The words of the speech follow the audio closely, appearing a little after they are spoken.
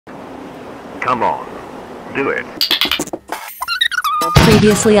Come on, do it.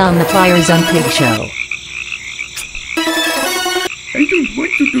 Previously on the Pliers on Pig Show. I don't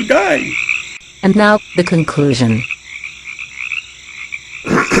want you to die. And now, the conclusion.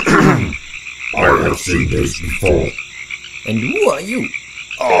 I have seen this before. And who are you?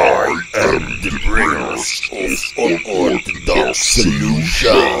 I am the bringers of unorthodox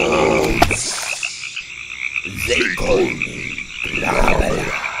solutions. They call me Clarabella.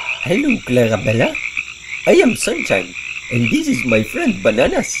 Hello, Clarabella. I am Sunshine, and this is my friend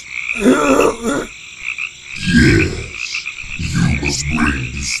Bananas. Yes, you must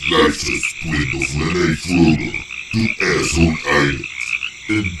bring this latest print of René Froger to Asshole Island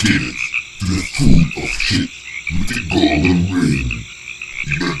and give it to the fool of shit with the golden ring.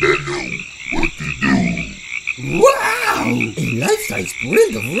 You better know what to do. Wow! A life-size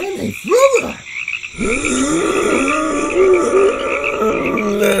print of René Froger.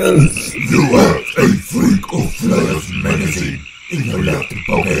 You have a freak of Pliers magazine in your left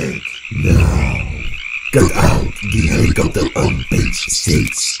pocket. Now, get out the helicopter on page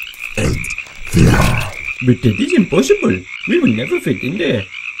 6 and fly. But that is impossible. We will never fit in there.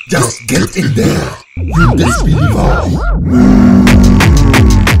 Just get in there. You disbeliever.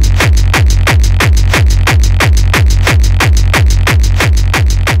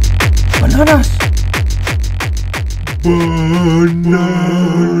 Bananas!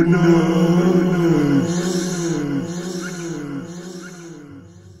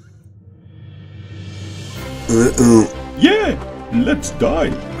 Yeah, let's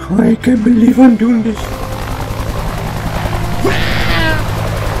die. I can't believe I'm doing this.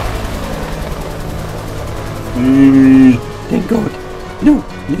 Thank God. No,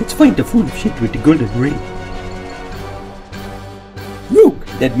 let's find the fool of shit with the golden ring. Look,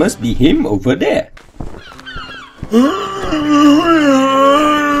 that must be him over there. I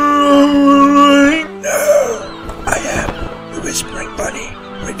am the Whispering Bunny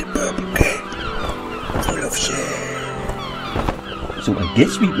with the purple cape, full of shit. So I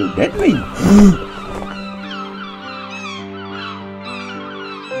guess we go that way.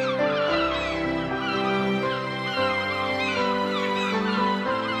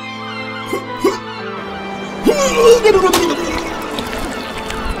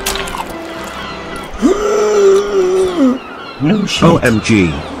 No shit.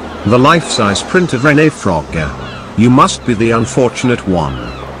 OMG. The life-size print of René Froger. You must be the unfortunate one.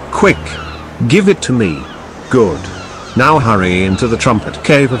 Quick. Give it to me. Good. Now hurry into the trumpet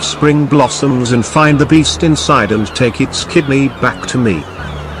cave of spring blossoms and find the beast inside and take its kidney back to me.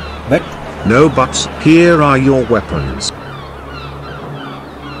 But No buts, here are your weapons.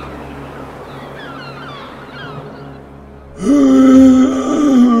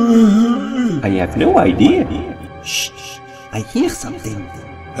 I have no idea. Shh, I hear something.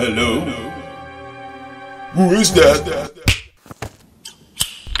 Hello? Who is that?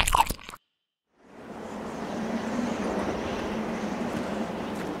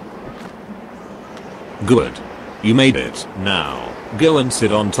 Good. You made it. Now, go and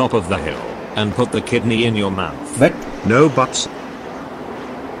sit on top of the hill, and put the kidney in your mouth. But No buts.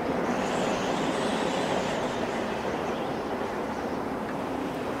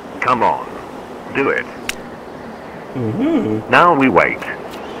 Come on, do it. Now we wait.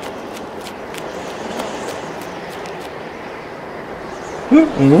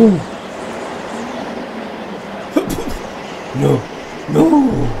 no.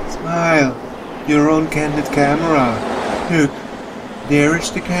 Smile. Your own candid camera. Look, there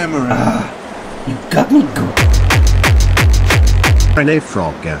is the camera. You got me good. René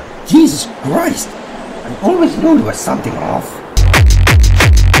Froger. Jesus Christ! I always knew there was something off.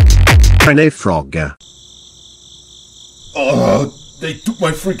 René Froger. Oh, they took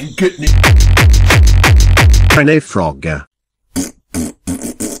my freaking kidney. René Froger.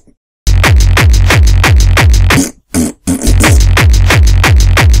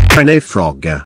 René Froger.